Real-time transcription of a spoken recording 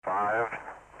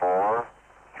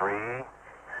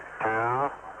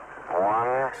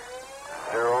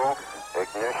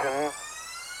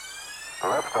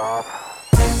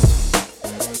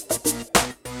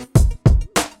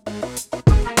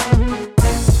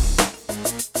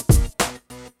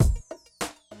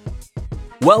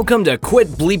Welcome to Quit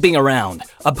Bleeping Around,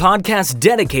 a podcast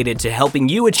dedicated to helping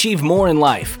you achieve more in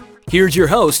life. Here's your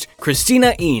host,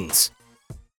 Christina Eanes.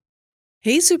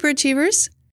 Hey,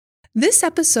 Superachievers! This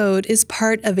episode is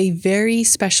part of a very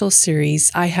special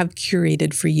series I have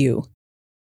curated for you.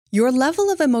 Your level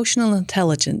of emotional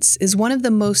intelligence is one of the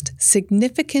most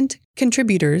significant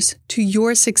contributors to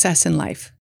your success in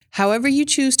life, however you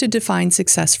choose to define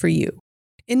success for you.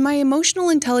 In my emotional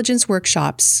intelligence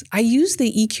workshops, I use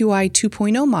the EQI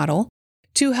 2.0 model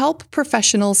to help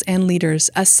professionals and leaders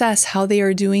assess how they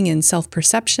are doing in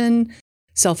self-perception,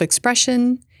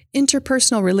 self-expression,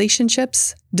 interpersonal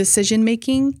relationships,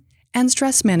 decision-making, and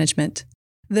stress management,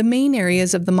 the main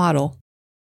areas of the model.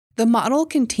 The model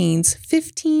contains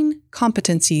 15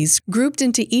 competencies grouped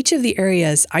into each of the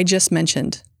areas I just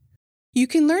mentioned. You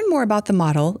can learn more about the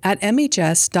model at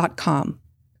mhs.com.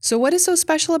 So what is so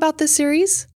special about this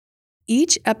series?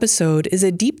 Each episode is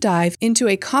a deep dive into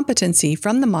a competency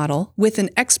from the model with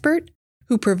an expert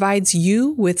who provides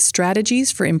you with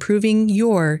strategies for improving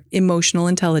your emotional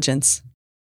intelligence.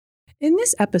 In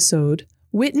this episode,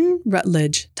 Whitten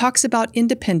Rutledge talks about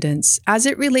independence as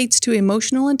it relates to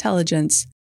emotional intelligence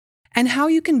and how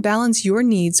you can balance your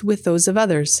needs with those of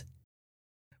others.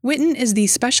 Whitten is the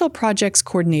Special Projects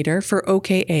Coordinator for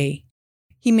OKA.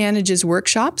 He manages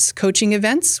workshops, coaching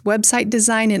events, website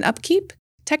design and upkeep,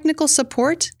 technical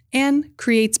support, and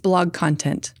creates blog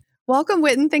content. Welcome,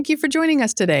 Whitten. Thank you for joining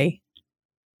us today.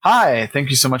 Hi, thank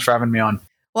you so much for having me on.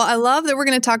 Well, I love that we're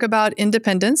going to talk about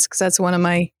independence because that's one of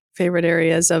my favorite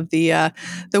areas of the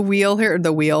wheel here.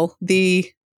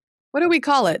 What do we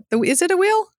call it? Is it a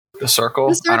wheel? The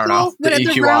circle? I don't know. The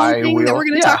EQI wheel that we're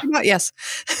going to talk about? Yes.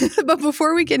 But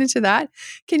before we get into that,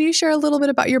 can you share a little bit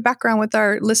about your background with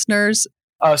our listeners?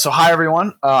 So hi,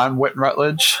 everyone. I'm Whitten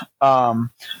Rutledge. I'm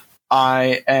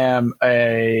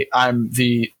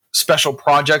the Special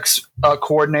Projects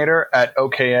Coordinator at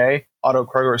OKA, Otto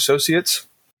Kroger Associates.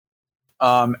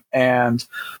 And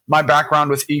my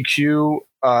background with EQ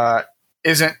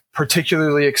isn't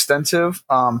particularly extensive.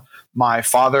 My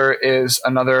father is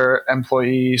another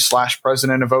employee /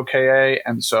 president of OKA,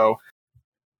 and so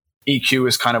EQ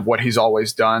is kind of what he's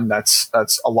always done. That's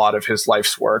a lot of his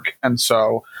life's work. And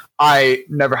so I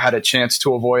never had a chance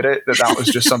to avoid it. That was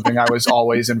just something I was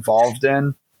always involved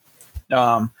in.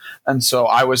 And so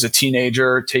I was a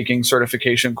teenager taking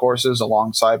certification courses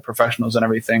alongside professionals and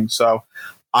everything. So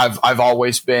I've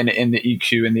always been in the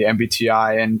EQ and the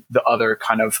MBTI and the other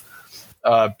kind of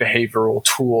behavioral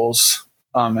tools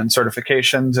and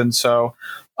certifications. And so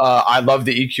I love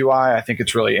the EQI. I think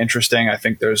it's really interesting. I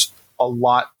think there's a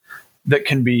lot that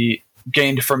can be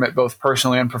gained from it both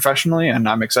personally and professionally, and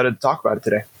I'm excited to talk about it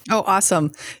today. Oh,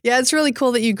 awesome. Yeah, it's really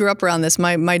cool that you grew up around this.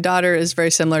 My daughter is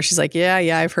very similar. She's like, yeah,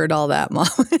 I've heard all that, Mom.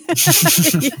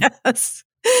 Yes.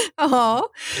 Oh,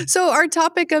 so our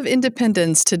topic of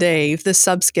independence today, the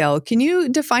subscale, can you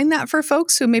define that for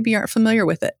folks who maybe aren't familiar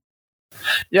with it?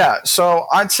 Yeah, so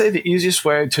I'd say the easiest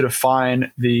way to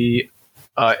define the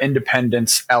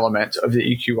independence element of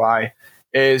the EQI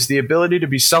is the ability to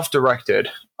be self-directed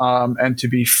and to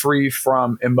be free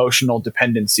from emotional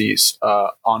dependencies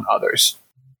on others.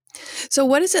 So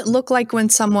what does it look like when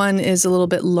someone is a little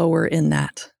bit lower in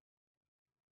that?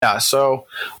 Yeah, so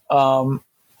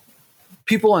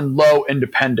people in low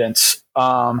independence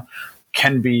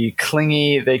can be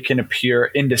clingy. They can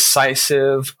appear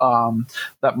indecisive.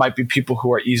 That might be people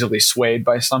who are easily swayed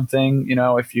by something. You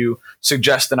know, if you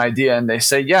suggest an idea and they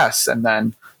say yes, and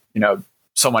then,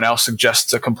 someone else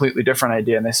suggests a completely different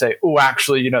idea and they say, oh,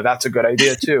 actually, that's a good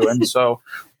idea too. And so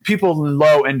people in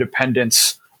low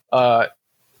independence are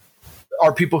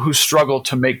people who struggle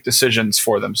to make decisions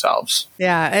for themselves.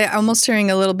 Yeah, I'm almost hearing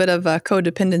a little bit of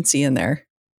codependency in there.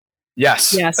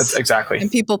 Yes, that's exactly. And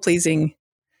people pleasing.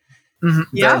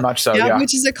 Mm-hmm, very much so, yeah.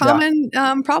 Which is a common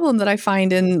problem that I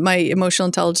find in my emotional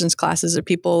intelligence classes are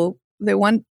people, they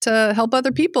want to help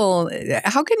other people.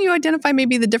 How can you identify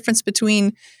maybe the difference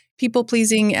between people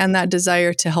pleasing and that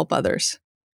desire to help others?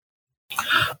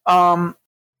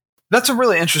 That's a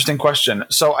really interesting question.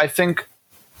 So I think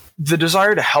the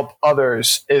desire to help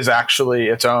others is actually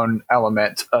its own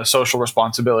element. Social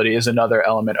responsibility is another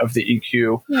element of the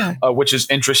EQ, which is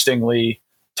interestingly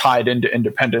tied into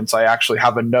independence. I actually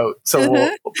have a note, so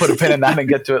we'll put a pin in that and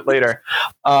get to it later.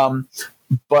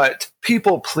 But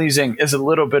people pleasing is a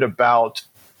little bit about,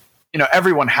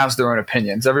 everyone has their own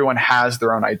opinions. Everyone has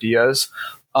their own ideas.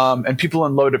 And people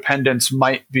in low dependence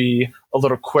might be a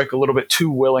little quick, a little bit too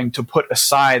willing to put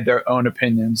aside their own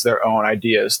opinions, their own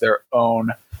ideas, their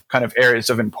own kind of areas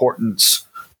of importance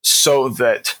so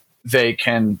that they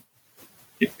can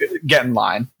get in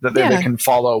line, that they can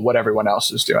follow what everyone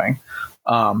else is doing.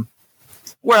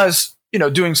 Whereas,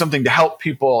 doing something to help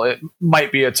people, it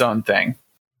might be its own thing.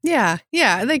 Yeah,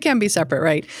 they can be separate,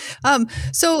 right?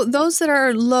 So those that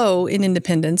are low in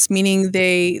independence, meaning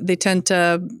they tend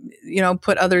to,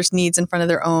 put others' needs in front of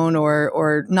their own,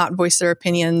 or not voice their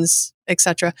opinions,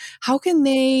 etc.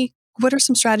 What are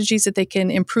some strategies that they can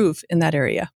improve in that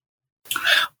area?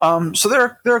 So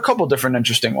there are a couple different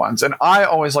interesting ones, and I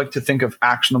always like to think of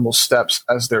actionable steps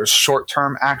as there's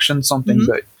short-term action, something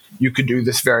that you could do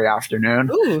this very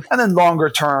afternoon. Ooh. And then longer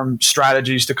term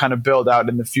strategies to kind of build out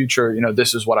in the future,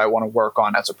 this is what I want to work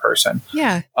on as a person.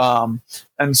 Yeah.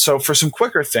 And so for some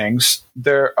quicker things,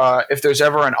 if there's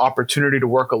ever an opportunity to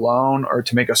work alone or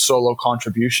to make a solo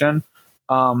contribution,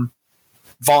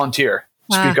 volunteer.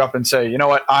 Speak up and say,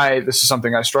 this is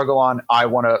something I struggle on. I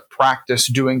want to practice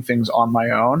doing things on my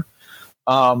own,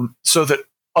 so that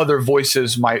other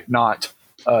voices might not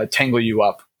tangle you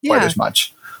up quite as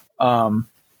much.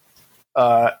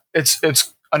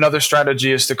 It's another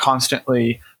strategy is to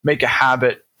constantly make a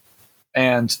habit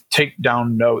and take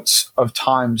down notes of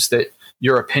times that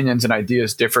your opinions and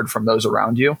ideas differed from those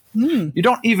around you. You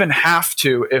don't even have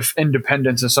to, if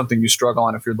independence is something you struggle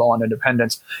on, if you're low on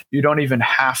independence, you don't even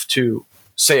have to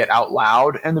say it out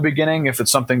loud in the beginning. If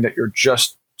it's something that you're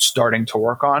just starting to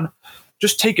work on,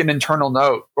 just take an internal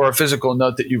note or a physical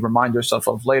note that you remind yourself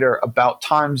of later about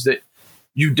times that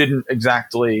you didn't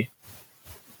exactly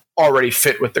already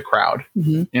fit with the crowd.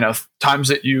 Times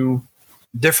that you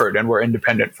differed and were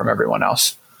independent from everyone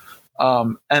else.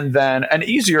 And then an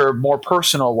easier, more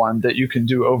personal one that you can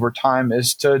do over time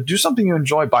is to do something you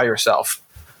enjoy by yourself.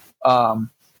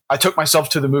 I took myself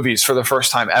to the movies for the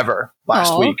first time ever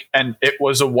last week, and it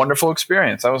was a wonderful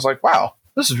experience. I was like, wow,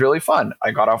 this is really fun.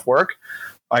 I got off work.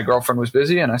 My girlfriend was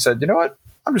busy, and I said, you know what?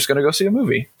 I'm just going to go see a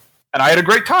movie. And I had a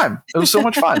great time. It was so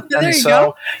much fun. And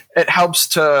so it helps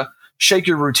to shake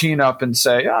your routine up and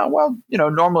say,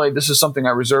 normally this is something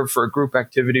I reserve for a group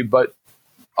activity, but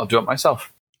I'll do it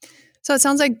myself. So it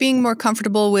sounds like being more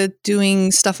comfortable with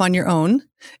doing stuff on your own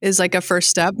is like a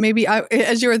first step. Maybe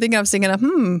as you were thinking, I was thinking of,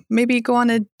 maybe go on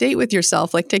a date with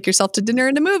yourself, like take yourself to dinner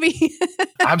and a movie.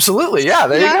 Absolutely. Yeah,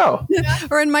 there you go.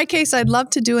 Or in my case, I'd love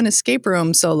to do an escape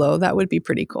room solo. That would be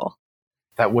pretty cool.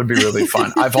 That would be really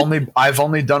fun. I've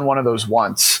only done one of those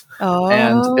once.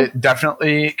 And it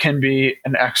definitely can be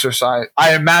an exercise.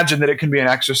 I imagine that it can be an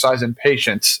exercise in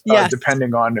patience,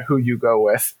 depending on who you go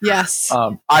with. Yes.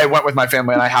 I went with my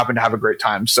family and I happened to have a great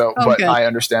time. But I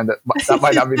understand that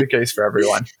might not be the case for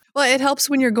everyone. Well, it helps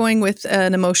when you're going with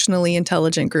an emotionally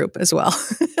intelligent group as well.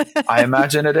 I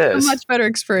imagine it is. A much better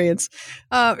experience.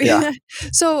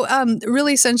 So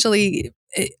really essentially,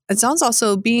 it sounds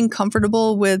also being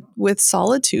comfortable with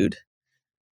solitude.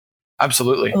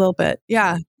 Absolutely. A little bit.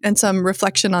 Yeah. And some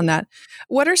reflection on that.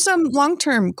 What are some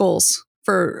long-term goals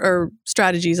or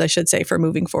strategies, I should say, for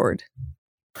moving forward?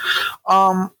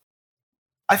 I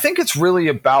think it's really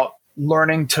about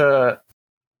learning to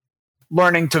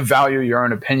value your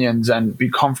own opinions and be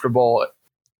comfortable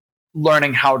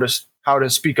learning how to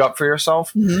speak up for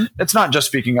yourself. It's not just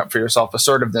speaking up for yourself.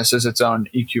 Assertiveness is its own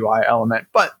EQI element,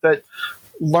 but that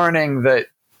learning that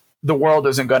the world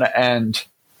isn't going to end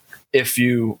if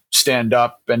you stand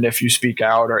up and if you speak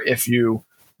out or if you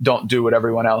don't do what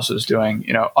everyone else is doing,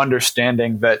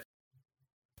 understanding that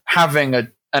having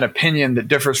an opinion that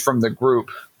differs from the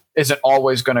group isn't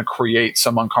always going to create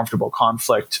some uncomfortable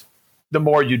conflict. The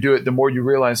more you do it, the more you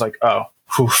realize like, I'm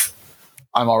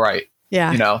all right.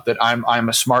 Yeah. That I'm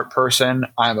a smart person.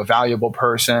 I'm a valuable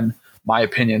person. My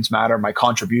opinions matter. My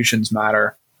contributions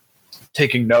matter.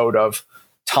 Taking note of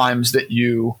times that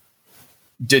you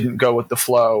didn't go with the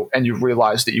flow and you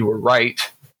realized that you were right.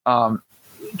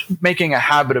 Making a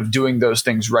habit of doing those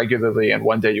things regularly. And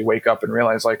one day you wake up and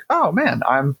realize like, oh man,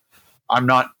 I'm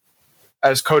not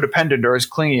as codependent or as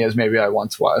clingy as maybe I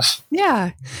once was.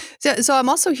 Yeah. So I'm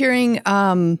also hearing,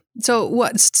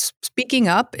 speaking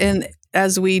up, and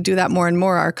as we do that more and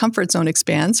more, our comfort zone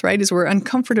expands, right? As we're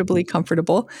uncomfortably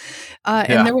comfortable.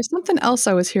 And there was something else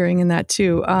I was hearing in that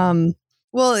too.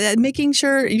 Making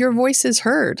sure your voice is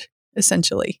heard,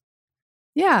 essentially.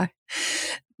 Yeah.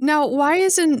 Now, why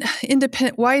is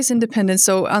independence?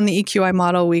 So on the EQI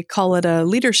model, we call it a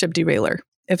leadership derailer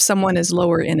if someone is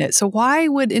lower in it. So why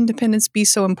would independence be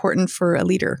so important for a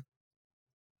leader?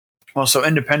 Well, so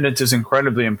independence is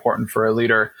incredibly important for a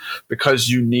leader because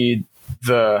you need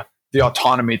the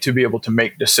autonomy to be able to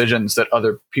make decisions that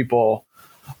other people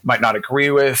might not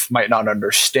agree with, might not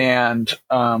understand.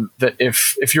 That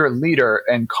if you're a leader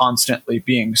and constantly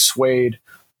being swayed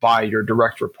by your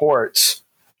direct reports,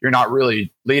 you're not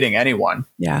really leading anyone.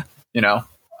 Yeah.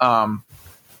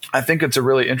 I think it's a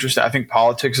really interesting. I think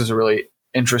politics is a really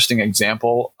interesting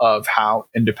example of how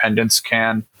independence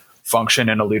can function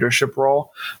in a leadership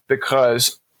role,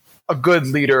 because a good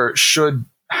leader should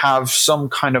have some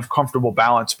kind of comfortable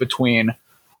balance between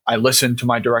I listen to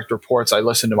my direct reports, I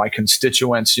listen to my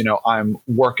constituents, I'm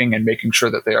working and making sure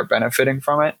that they are benefiting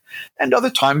from it. And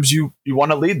other times you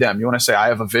want to lead them. You want to say, I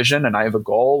have a vision and I have a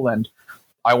goal and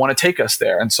I want to take us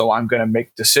there. And so I'm going to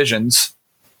make decisions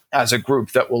as a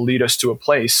group that will lead us to a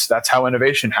place. That's how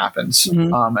innovation happens.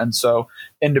 And so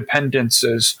independence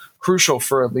is crucial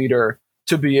for a leader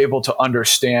to be able to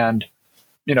understand,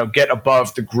 get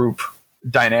above the group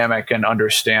dynamic and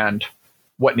understand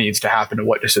what needs to happen and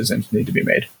what decisions need to be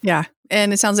made. Yeah.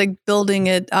 And it sounds like building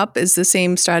it up is the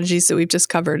same strategies that we've just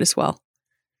covered as well.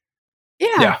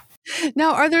 Yeah.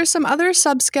 Now, are there some other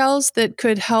subscales that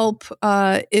could help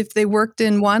if they worked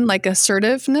in one, like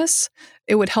assertiveness?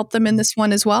 It would help them in this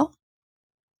one as well?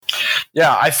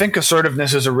 Yeah, I think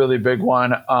assertiveness is a really big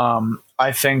one.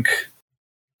 I think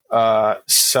hold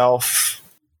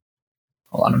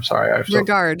on, I'm sorry.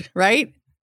 Regard, right?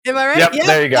 Am I right? Yep, yeah.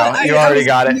 There you go. You already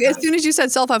got it. As soon as you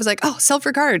said self, I was like, oh,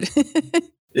 self-regard.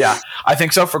 Yeah, I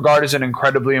think self-regard is an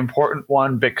incredibly important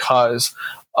one because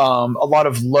a lot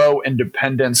of low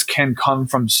independence can come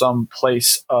from some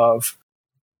place of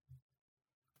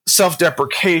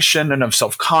self-deprecation and of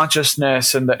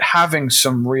self-consciousness, and that having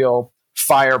some real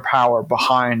firepower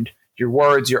behind your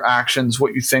words, your actions,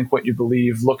 what you think, what you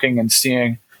believe, looking and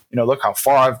seeing, look how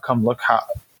far I've come, look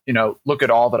at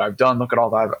all that I've done, look at all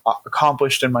that I've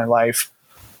accomplished in my life,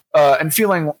 and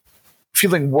feeling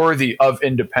worthy of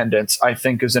independence, I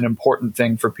think, is an important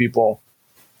thing for people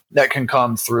that can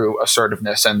come through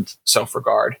assertiveness and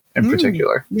self-regard in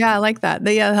particular. Yeah, I like that.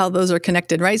 How those are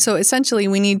connected, right? So essentially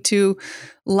we need to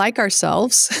like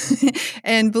ourselves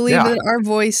and believe that our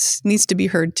voice needs to be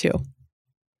heard too.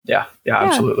 Yeah,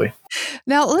 absolutely.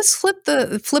 Now let's flip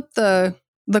the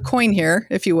coin here,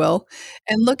 if you will,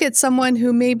 and look at someone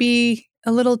who may be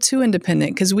a little too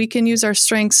independent, because we can use our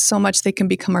strengths so much they can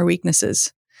become our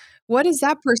weaknesses. What does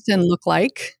that person look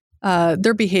like?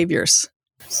 Their behaviors.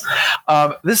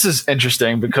 This is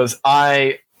interesting because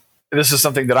this is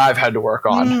something that I've had to work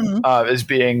on, is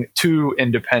being too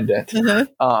independent.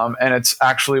 And it's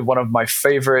actually one of my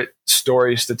favorite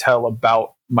stories to tell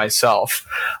about myself.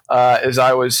 Is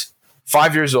I was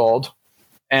 5 years old,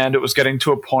 and it was getting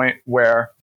to a point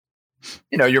where,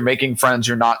 you're making friends.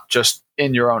 You're not just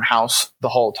in your own house the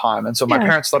whole time. And so my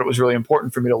parents thought it was really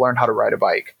important for me to learn how to ride a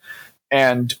bike.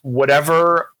 And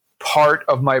whatever part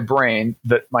of my brain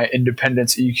that my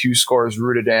independence EQ score is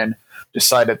rooted in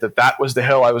decided that was the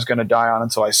hill I was going to die on.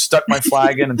 And so I stuck my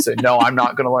flag in and said, no, I'm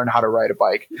not going to learn how to ride a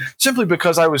bike, simply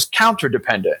because I was counter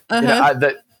dependent.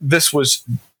 That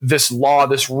this law,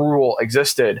 this rule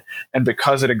existed. And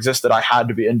because it existed, I had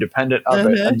to be independent of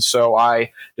it. And so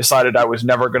I decided I was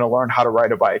never going to learn how to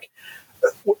ride a bike.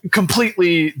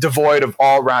 Completely devoid of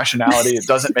all rationality. It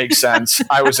doesn't make sense.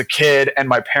 I was a kid and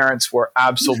my parents were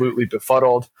absolutely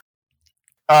befuddled.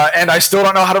 And I still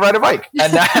don't know how to ride a bike.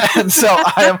 And so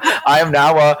I am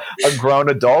now a grown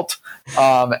adult.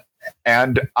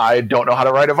 And I don't know how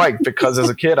to ride a bike because as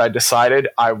a kid, I decided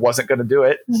I wasn't going to do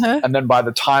it. And then by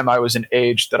the time I was an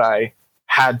age that I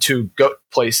had to go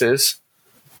places,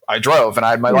 I drove and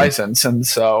I had my license. And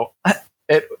so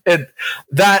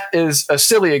that is a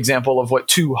silly example of what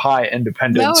too high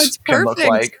independence can look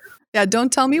like. Yeah,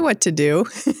 don't tell me what to do.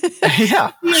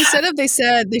 Yeah. They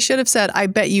should have said, I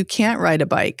bet you can't ride a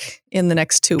bike in the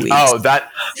next 2 weeks. Oh,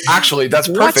 that's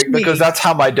perfect because that's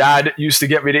how my dad used to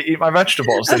get me to eat my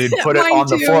vegetables. That he'd put it on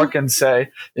the fork and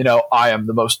say, I am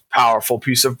the most powerful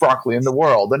piece of broccoli in the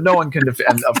world and no one can defend.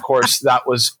 And of course, that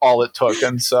was all it took.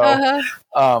 And so,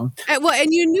 and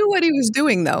you knew what he was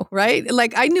doing though, right?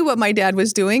 Like I knew what my dad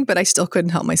was doing, but I still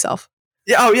couldn't help myself.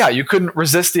 Yeah. Oh, yeah. You couldn't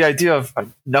resist the idea of,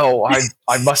 no,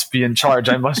 I must be in charge.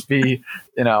 I must be,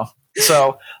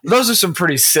 So those are some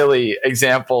pretty silly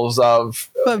examples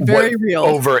of but very real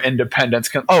over independence.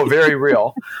 Very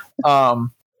real.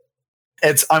 I'm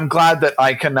glad that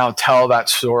I can now tell that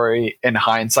story in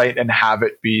hindsight and have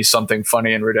it be something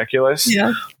funny and ridiculous.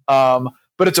 Yeah.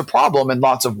 But it's a problem in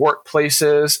lots of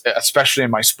workplaces, especially in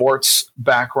my sports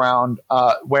background,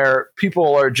 where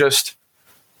people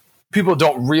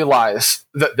don't realize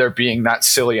that they're being that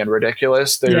silly and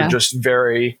ridiculous. They're just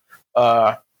very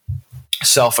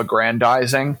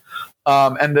self-aggrandizing.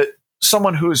 And that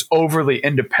someone who's overly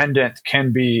independent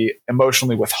can be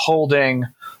emotionally withholding.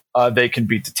 They can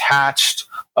be detached.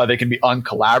 They can be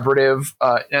uncollaborative.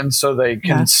 And so they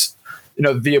can,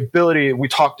 the ability, we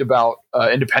talked about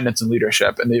independence and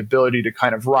leadership, and the ability to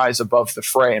kind of rise above the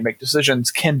fray and make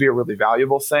decisions can be a really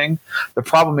valuable thing. The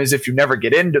problem is if you never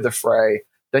get into the fray,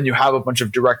 then you have a bunch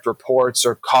of direct reports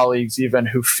or colleagues even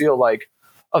who feel like,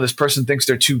 oh, this person thinks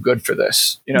they're too good for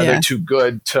this. They're too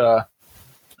good to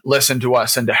listen to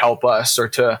us and to help us or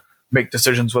to make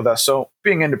decisions with us. So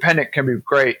being independent can be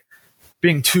great.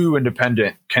 Being too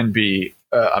independent can be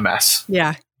a mess.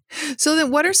 Yeah. So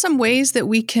then what are some ways that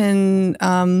we can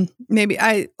maybe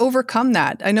overcome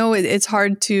that? I know it's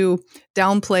hard to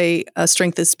downplay a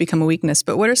strength that's become a weakness,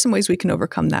 but what are some ways we can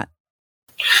overcome that?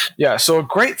 Yeah. So a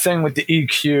great thing with the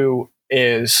EQ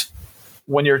is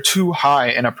when you're too high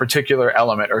in a particular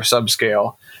element or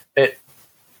subscale,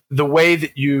 the way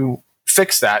that you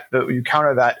fix that you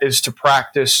counter that, is to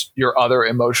practice your other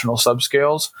emotional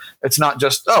subscales. It's not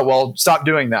just, oh, well, stop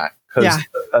doing that. Because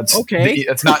that's okay.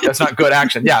 That's not good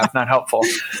action. Yeah, it's not helpful.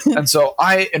 And so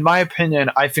in my opinion,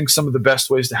 I think some of the best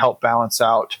ways to help balance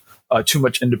out too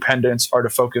much independence are to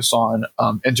focus on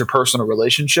interpersonal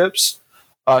relationships,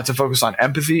 to focus on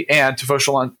empathy, and to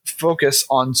focus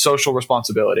on social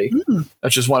responsibility.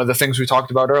 That's just one of the things we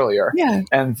talked about earlier. Yeah.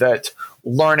 And that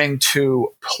learning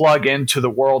to plug into the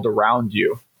world around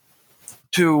you,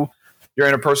 to your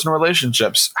interpersonal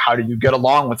relationships. How do you get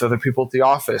along with other people at the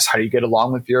office? How do you get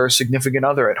along with your significant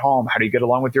other at home? How do you get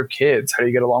along with your kids? How do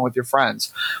you get along with your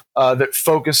friends? That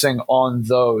focusing on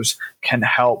those can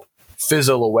help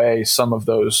fizzle away some of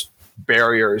those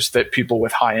barriers that people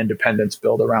with high independence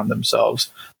build around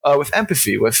themselves. With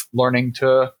empathy, with learning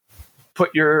to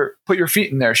put your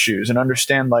feet in their shoes and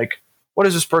understand, like, what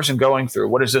is this person going through?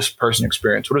 What does this person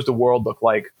experience? What does the world look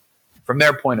like from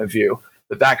their point of view?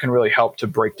 That can really help to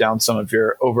break down some of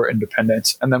your over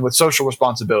independence. And then with social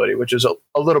responsibility, which is a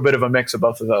little bit of a mix of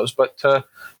both of those, but to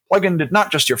plug into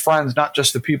not just your friends, not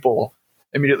just the people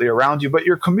immediately around you, but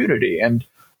your community. And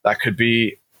that could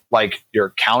be like your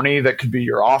county, that could be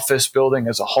your office building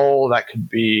as a whole, that could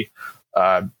be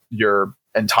your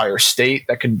entire state,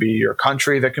 that can be your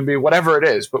country, that can be whatever it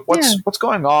is. But what's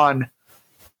going on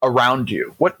around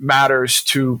you? What matters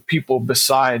to people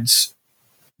besides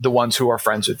the ones who are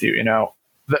friends with you?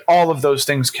 That all of those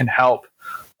things can help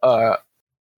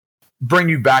bring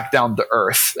you back down to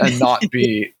earth and not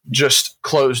be just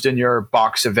closed in your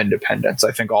box of independence.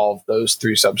 I think all of those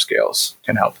three subscales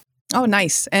can help. Oh,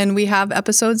 nice. And we have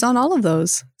episodes on all of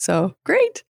those. So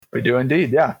great. We do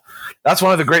indeed. Yeah. That's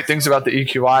one of the great things about the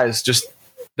EQI is just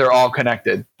they're all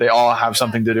connected. They all have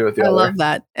something to do with the other. I love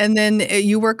that. And then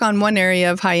you work on one area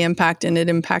of high impact and it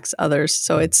impacts others.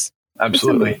 So it's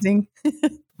absolutely amazing.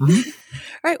 Mm-hmm.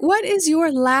 All right. What is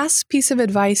your last piece of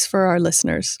advice for our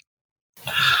listeners?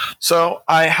 So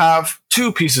I have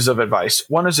two pieces of advice.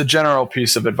 One is a general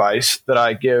piece of advice that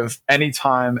I give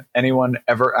anytime anyone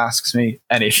ever asks me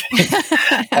anything.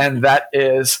 And that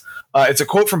is, it's a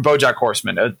quote from BoJack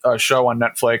Horseman, a show on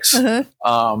Netflix.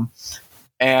 Uh-huh.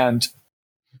 And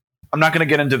I'm not going to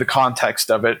get into the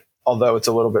context of it, although it's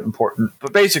a little bit important.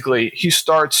 But basically, he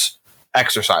starts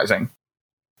exercising.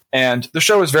 And the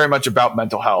show is very much about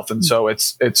mental health. And so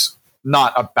it's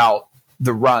not about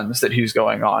the runs that he's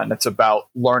going on. It's about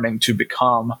learning to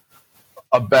become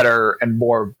a better and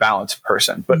more balanced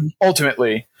person. But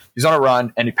ultimately, he's on a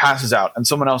run and he passes out. And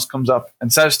someone else comes up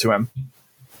and says to him,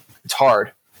 it's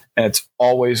hard. And it's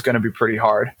always going to be pretty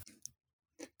hard.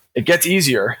 It gets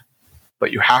easier,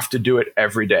 but you have to do it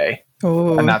every day.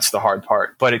 Ooh. And that's the hard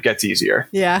part, but it gets easier.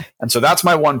 Yeah. And so that's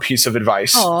my one piece of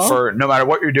advice for no matter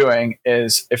what you're doing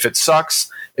is if it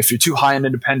sucks, if you're too high in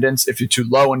independence, if you're too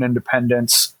low in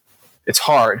independence, it's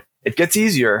hard. It gets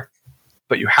easier,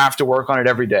 but you have to work on it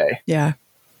every day. Yeah.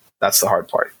 That's the hard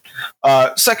part.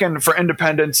 Second, for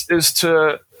independence is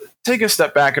to take a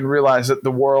step back and realize that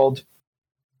the world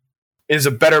is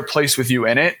a better place with you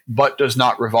in it, but does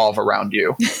not revolve around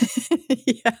you.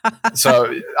 Yeah.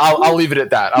 So I'll leave it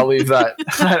at that. I'll leave that.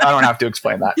 I don't have to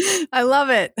explain that. I love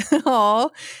it. Oh,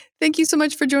 thank you so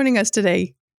much for joining us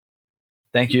today.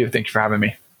 Thank you. Thank you for having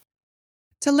me.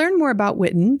 To learn more about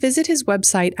Witten, visit his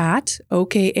website at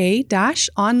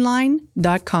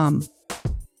oka-online.com.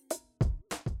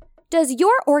 Does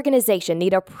your organization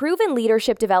need a proven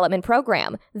leadership development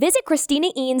program? Visit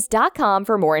ChristinaEanes.com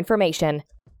for more information.